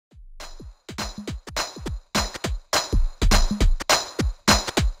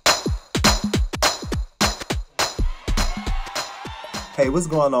Hey, what's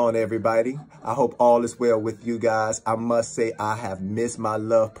going on, everybody? I hope all is well with you guys. I must say I have missed my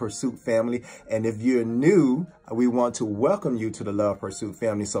Love Pursuit family. And if you're new, we want to welcome you to the Love Pursuit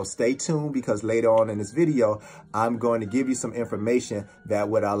family. So stay tuned, because later on in this video, I'm going to give you some information that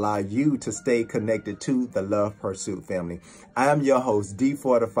would allow you to stay connected to the Love Pursuit family. I am your host, D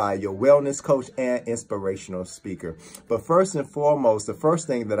Fortify, your wellness coach and inspirational speaker. But first and foremost, the first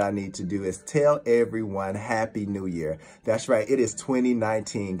thing that I need to do is tell everyone Happy New Year. That's right. It is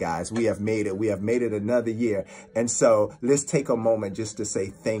 2019, guys. We have made it. We have made it another year. And so let's take a moment just to say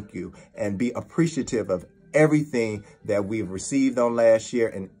thank you and be appreciative of everything that we've received on last year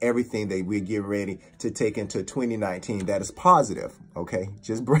and everything that we're getting ready to take into 2019 that is positive. Okay,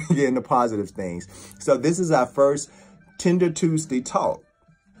 just bring in the positive things. So this is our first Tender Tuesday talk.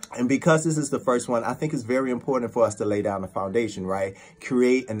 And because this is the first one, I think it's very important for us to lay down a foundation, right?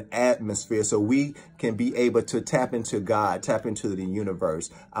 Create an atmosphere so we can be able to tap into God, tap into the universe,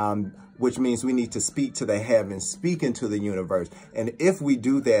 which means we need to speak to the heavens, speak into the universe. And if we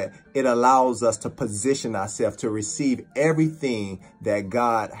do that, it allows us to position ourselves to receive everything that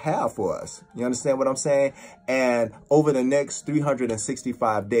God has for us. You understand what I'm saying? And over the next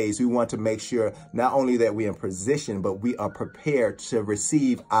 365 days, we want to make sure not only that we're in position, but we are prepared to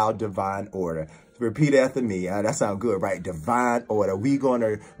receive our divine order. Repeat after me. That sounds good, right? Divine order. We're going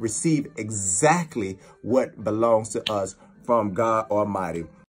to receive exactly what belongs to us from God Almighty.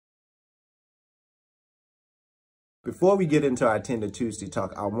 Before we get into our Tender Tuesday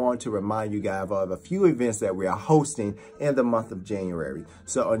talk, I want to remind you guys of a few events that we are hosting in the month of January.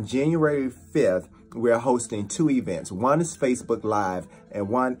 So on January 5th, we're hosting two events. One is Facebook Live, and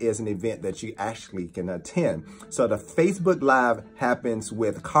one is an event that you actually can attend. So the Facebook Live happens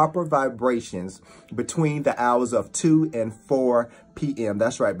with Copper Vibrations between the hours of 2 and 4 p.m.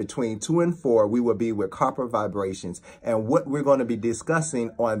 That's right, between 2 and 4, we will be with Copper Vibrations. And what we're going to be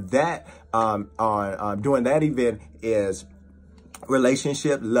discussing on that, during that event is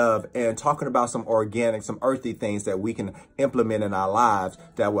relationship, love, and talking about some organic, some earthy things that we can implement in our lives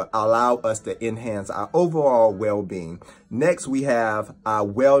that will allow us to enhance our overall well-being. Next, we have our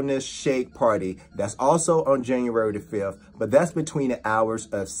wellness shake party. That's also on January the 5th, but that's between the hours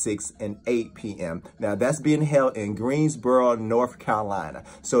of 6 and 8 p.m. Now, that's being held in Greensboro, North Carolina.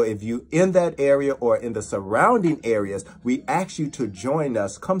 So if you in that area or in the surrounding areas, we ask you to join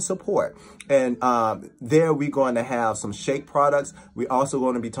us, come support. And there we're going to have some shake products. We're also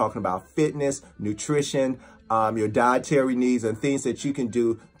going to be talking about fitness, nutrition, your dietary needs, and things that you can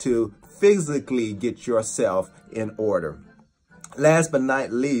do to physically get yourself in order. Last but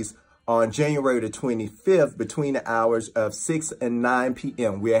not least, on January the 25th, between the hours of 6 and 9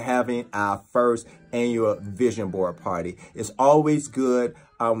 p.m., we're having our first annual vision board party. It's always good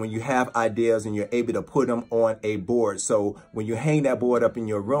when you have ideas and you're able to put them on a board. So when you hang that board up in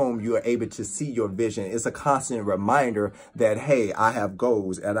your room, you are able to see your vision. It's a constant reminder that, hey, I have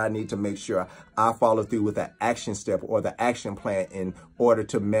goals and I need to make sure I follow through with the action step or the action plan in order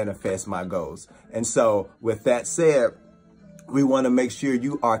to manifest my goals. And so with that said, we want to make sure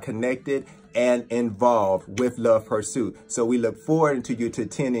you are connected and involved with Love Pursuit. So we look forward to you to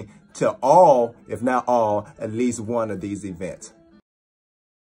attending to all, if not all, at least one of these events.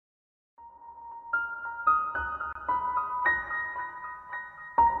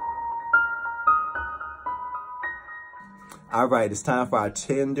 All right, it's time for our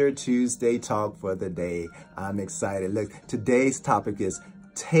Tender Tuesday talk for the day. I'm excited. Look, today's topic is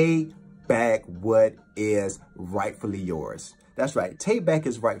take back what is rightfully yours. That's right. Take back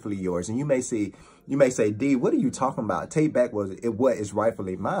is rightfully yours. And you may say, D, what are you talking about? Take back what is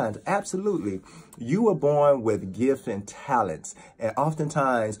rightfully mine. Absolutely. You were born with gifts and talents. And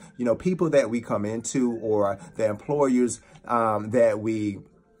oftentimes, you know, people that we come into or the employers that we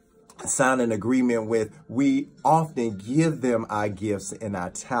sign an agreement with, we often give them our gifts and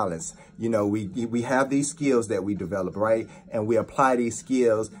our talents. You know, we have these skills that we develop, right? And we apply these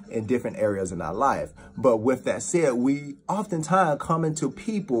skills in different areas in our life. But with that said, we oftentimes come into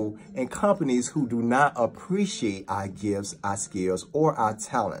people and companies who do not appreciate our gifts, our skills, or our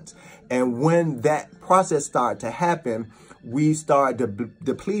talents. And when that process starts to happen, we start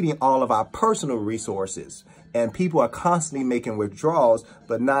depleting all of our personal resources. And people are constantly making withdrawals,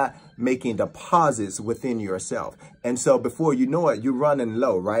 but not making deposits within yourself. And so before you know it, you're running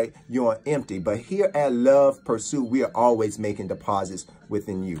low, right? You're on empty. But here at Love Pursuit, we are always making deposits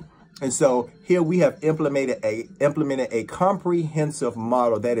within you. And so here we have implemented a comprehensive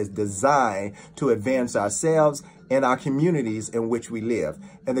model that is designed to advance ourselves and our communities in which we live.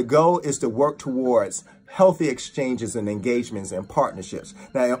 And the goal is to work towards healthy exchanges and engagements and partnerships.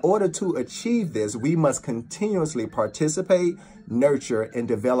 Now, in order to achieve this, we must continuously participate, nurture, and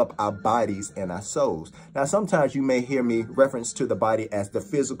develop our bodies and our souls. Now, sometimes you may hear me reference to the body as the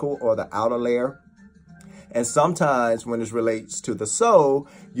physical or the outer layer. And sometimes when it relates to the soul,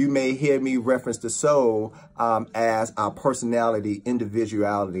 you may hear me reference the soul as our personality,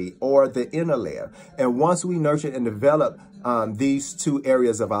 individuality, or the inner layer. And once we nurture and develop these two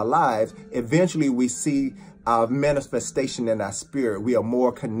areas of our lives, eventually we see our manifestation in our spirit. We are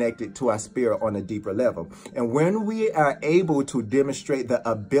more connected to our spirit on a deeper level. And when we are able to demonstrate the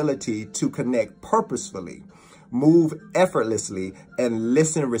ability to connect purposefully, move effortlessly, and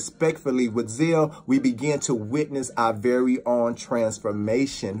listen respectfully with zeal, we begin to witness our very own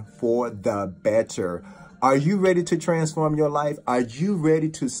transformation for the better. Are you ready to transform your life? Are you ready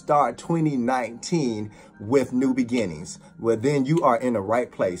to start 2019 with new beginnings? Well, then you are in the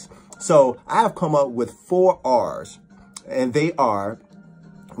right place. So I have come up with 4 R's, and they are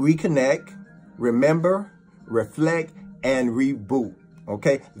reconnect, remember, reflect, and reboot.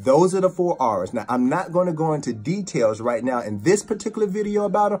 Okay, those are the 4 R's. Now, I'm not going to go into details right now in this particular video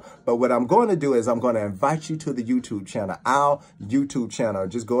about them, but what I'm going to do is I'm going to invite you to the YouTube channel, our YouTube channel.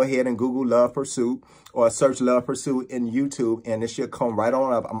 Just go ahead and Google Love Pursuit or search Love Pursuit in YouTube, and it should come right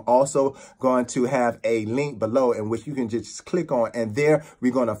on up. I'm also going to have a link below in which you can just click on, and there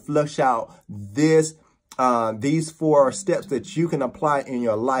we're going to flush out these 4 steps that you can apply in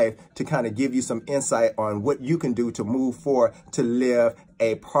your life to kind of give you some insight on what you can do to move forward to live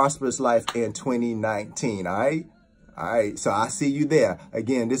a prosperous life in 2019. All right. All right. So I see you there.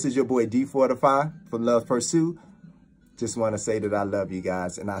 Again, this is your boy D45 from Love Pursuit. Just want to say that I love you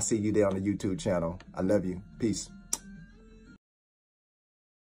guys, and I'll see you there on the YouTube channel. I love you. Peace.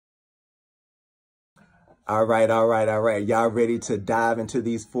 All right. Y'all ready to dive into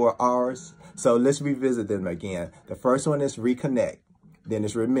these 4 R's? So let's revisit them again. The first one is reconnect. Then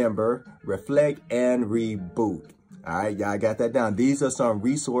it's remember, reflect, and reboot. All right, y'all got that down. These are some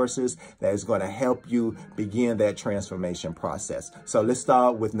resources that is going to help you begin that transformation process. So let's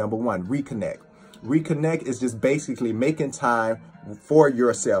start with number 1, reconnect. Reconnect is just basically making time for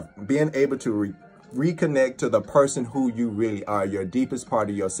yourself, being able to reconnect to the person who you really are, your deepest part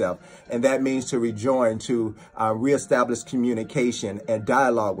of yourself. And that means to rejoin, to reestablish communication and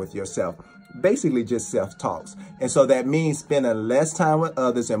dialogue with yourself. Basically just self-talks. And so that means spending less time with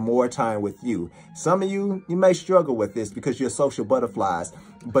others and more time with you. Some of you may struggle with this because you're social butterflies,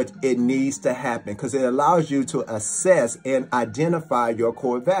 but it needs to happen because it allows you to assess and identify your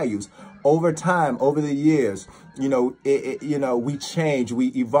core values. Over time, over the years, we change, we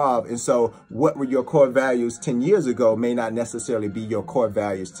evolve. And so what were your core values 10 years ago may not necessarily be your core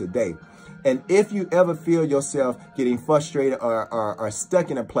values today. And if you ever feel yourself getting frustrated or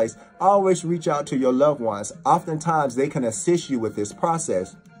stuck in a place, always reach out to your loved ones. Oftentimes, they can assist you with this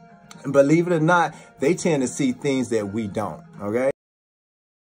process. And believe it or not, they tend to see things that we don't, okay?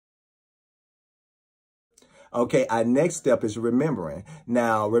 Okay, our next step is remembering.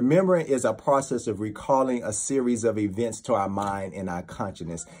 Now, remembering is a process of recalling a series of events to our mind and our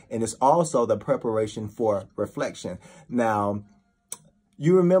consciousness. And it's also the preparation for reflection. Now,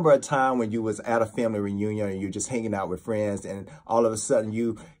 you remember a time when you was at a family reunion and you're just hanging out with friends, and all of a sudden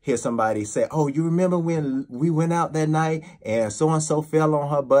you hear somebody say, oh, you remember when we went out that night and so-and-so fell on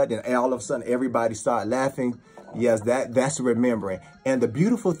her butt, and all of a sudden everybody started laughing? Yes, that's remembering. And the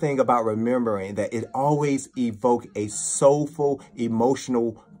beautiful thing about remembering that it always evokes a soulful,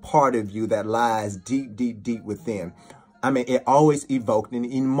 emotional part of you that lies deep, deep, deep within. I mean, it always evoked an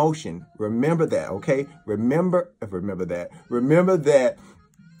emotion. Remember that, okay? Remember that. Remember that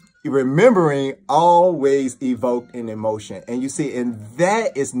remembering always evoked an emotion. And you see, and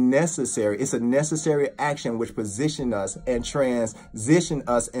that is necessary. It's a necessary action which position us and transition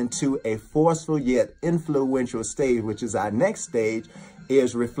us into a forceful yet influential stage, which is our next stage,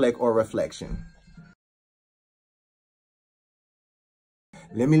 is reflect or reflection.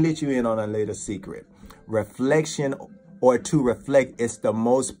 Let me let you in on a little secret. Reflection, or to reflect, is the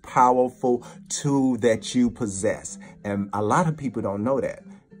most powerful tool that you possess. And a lot of people don't know that.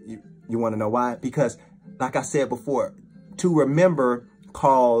 You want to know why? Because, like I said before, to remember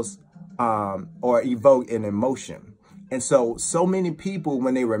calls or evoke an emotion. And so many people,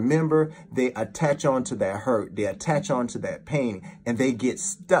 when they remember, they attach on to that hurt, they attach on to that pain, and they get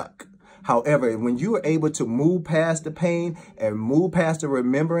stuck. However, when you are able to move past the pain and move past the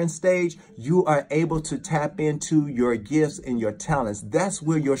remembrance stage, you are able to tap into your gifts and your talents. That's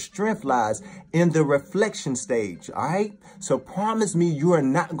where your strength lies, in the reflection stage, all right? So promise me you are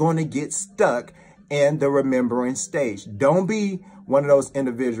not going to get stuck in the remembering stage. Don't be one of those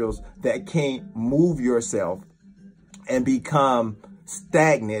individuals that can't move yourself and become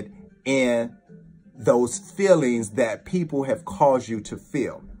stagnant in those feelings that people have caused you to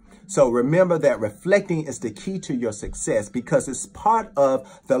feel. So remember that reflecting is the key to your success, because it's part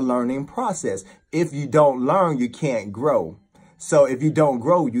of the learning process. If you don't learn, you can't grow. So if you don't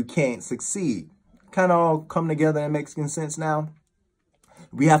grow, you can't succeed. Kind of all come together and makes sense now?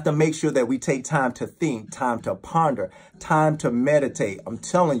 We have to make sure that we take time to think, time to ponder, time to meditate. I'm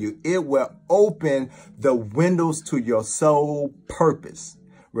telling you, it will open the windows to your soul purpose.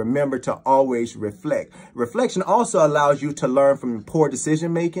 Remember to always reflect. Reflection also allows you to learn from poor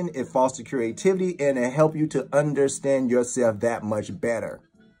decision making. It fosters creativity and it helps you to understand yourself that much better.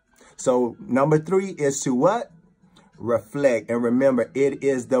 So number 3 is to what? Reflect. And remember, it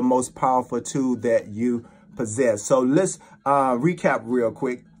is the most powerful tool that you possess. So let's recap real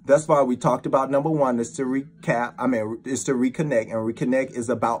quick. Thus far, we talked about number 1 is to recap. Is to reconnect, and reconnect is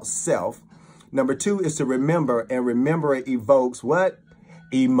about self. Number 2 is to remember, and remember it evokes what?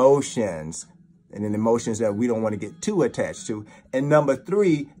 Emotions. And then emotions that we don't want to get too attached to. And number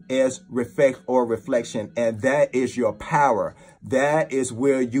 3 is reflect or reflection. And that is your power. That is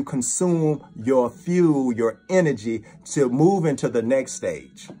where you consume your fuel, your energy to move into the next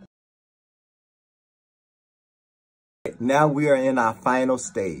stage. Now we are in our final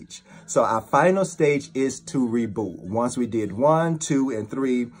stage. So our final stage is to reboot. Once we did 1, 2, and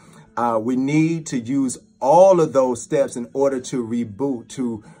 3, we need to use all of those steps in order to reboot,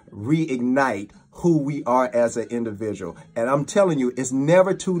 to reignite who we are as an individual. And I'm telling you, it's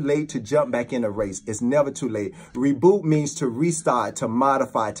never too late to jump back in a race. It's never too late. Reboot means to restart, to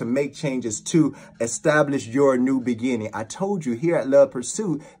modify, to make changes, to establish your new beginning. I told you here at Love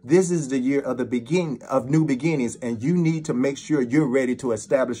Pursuit, this is the year of the beginning of new beginnings, and you need to make sure you're ready to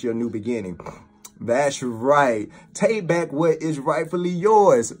establish your new beginning. That's right. Take back what is rightfully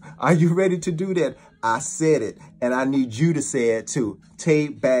yours. Are you ready to do that? I said it, and I need you to say it too.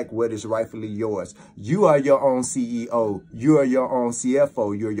 Take back what is rightfully yours. You are your own CEO. You are your own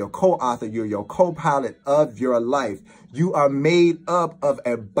CFO. You're your co-author. You're your co-pilot of your life. You are made up of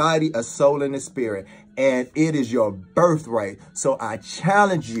a body, a soul, and a spirit, and it is your birthright. So I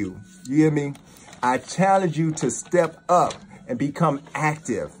challenge you, you hear me? I challenge you to step up and become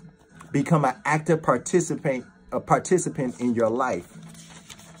active. Become an active participant in your life.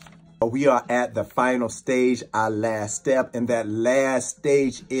 We are at the final stage, our last step, and that last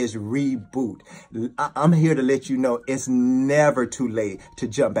stage is reboot. I'm here to let you know it's never too late to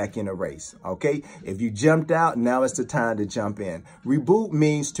jump back in a race, okay? If you jumped out, now it's the time to jump in. Reboot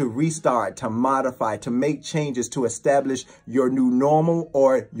means to restart, to modify, to make changes, to establish your new normal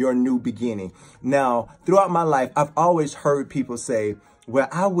or your new beginning. Now, throughout my life, I've always heard people say, well,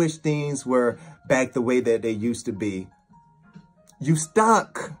 I wish things were back the way that they used to be. You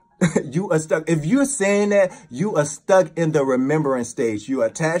stuck. You are stuck. If you're saying that, you are stuck in the remembrance stage. You are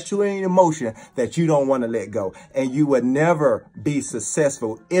attached to an emotion that you don't want to let go. And you will never be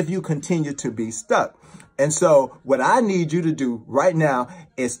successful if you continue to be stuck. And so what I need you to do right now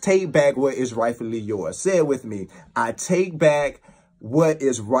is take back what is rightfully yours. Say it with me. I take back what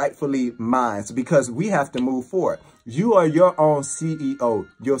is rightfully mine, because we have to move forward. You are your own CEO,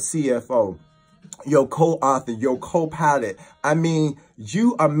 your CFO, your co-author, your co-pilot. I mean,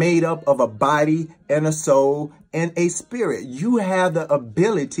 you are made up of a body and a soul and a spirit. You have the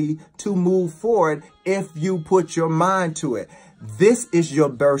ability to move forward if you put your mind to it. This is your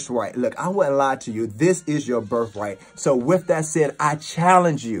birthright. Look, I wouldn't lie to you. This is your birthright. So with that said, I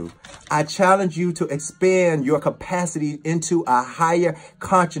challenge you. I challenge you to expand your capacity into a higher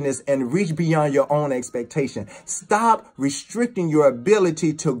consciousness and reach beyond your own expectation. Stop restricting your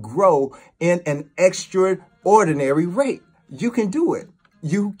ability to grow in an extraordinary rate. You can do it.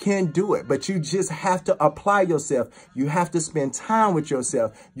 You can do it, but you just have to apply yourself. You have to spend time with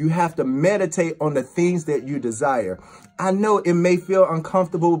yourself. You have to meditate on the things that you desire. I know it may feel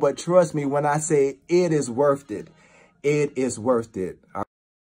uncomfortable, but trust me when I say it is worth it. It is worth it.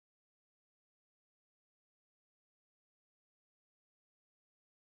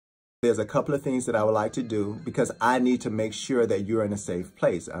 there's a couple of things that I would like to do because I need to make sure that you're in a safe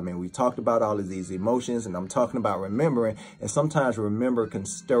place. I mean, we talked about all of these emotions, and I'm talking about remembering, and sometimes remember can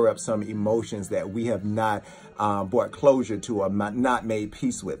stir up some emotions that we have not brought closure to or not made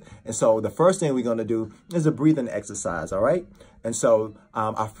peace with. And so the first thing we're going to do is a breathing exercise, all right? And so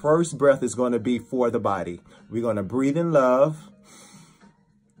our first breath is going to be for the body. We're going to breathe in love,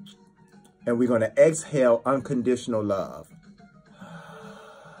 and we're going to exhale unconditional love.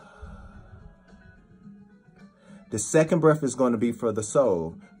 The second breath is going to be for the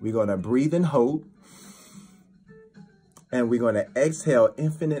soul. We're going to breathe in hope, and we're going to exhale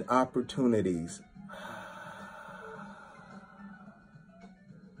infinite opportunities.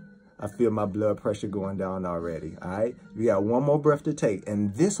 I feel my blood pressure going down already, all right? We got one more breath to take,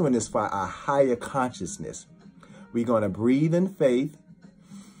 and this one is for our higher consciousness. We're going to breathe in faith,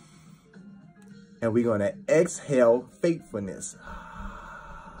 and we're going to exhale faithfulness.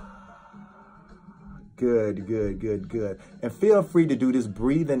 Good, good, good, good. And feel free to do this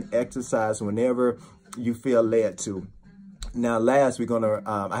breathing exercise whenever you feel led to. Now, last, we're going to,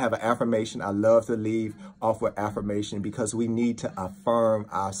 I have an affirmation. I love to leave off with affirmation because we need to affirm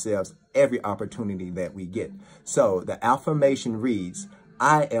ourselves every opportunity that we get. So the affirmation reads,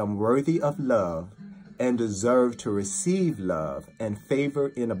 I am worthy of love and deserve to receive love and favor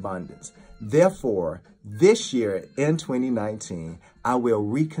in abundance. Therefore, this year in 2019, I will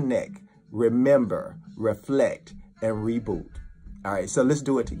reconnect, remember, reflect, and reboot. All right, so let's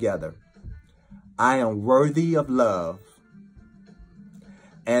do it together. I am worthy of love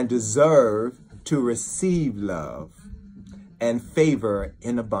and deserve to receive love and favor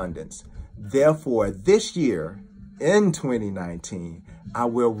in abundance. Therefore, this year in 2019, I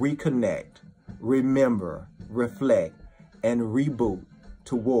will reconnect, remember, reflect, and reboot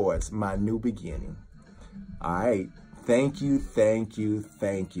towards my new beginning. All right. Thank you, thank you,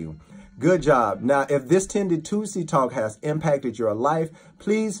 thank you. Good job. Now, if this Tended Tuesday talk has impacted your life,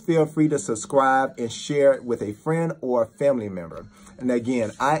 please feel free to subscribe and share it with a friend or a family member. And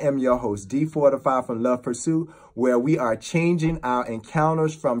again, I am your host, D45 from Love Pursuit, where we are changing our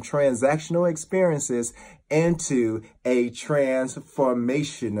encounters from transactional experiences into a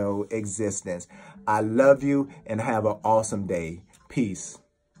transformational existence. I love you and have an awesome day. Peace.